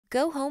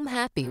Go home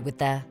happy with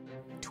the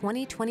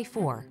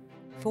 2024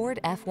 Ford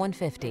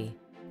F-150.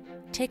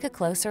 Take a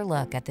closer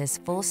look at this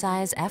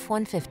full-size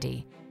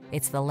F-150.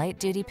 It's the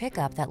light-duty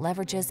pickup that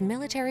leverages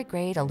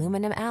military-grade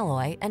aluminum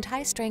alloy and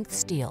high-strength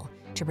steel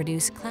to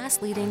produce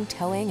class-leading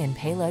towing and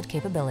payload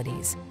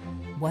capabilities.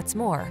 What's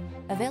more,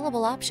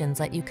 available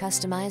options let you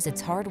customize its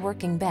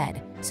hard-working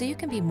bed so you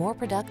can be more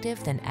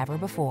productive than ever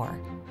before.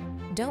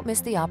 Don't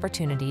miss the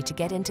opportunity to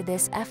get into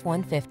this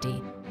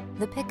F-150,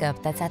 the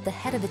pickup that's at the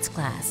head of its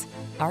class.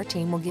 Our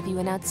team will give you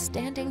an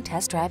outstanding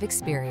test drive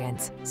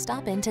experience.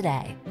 Stop in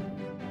today.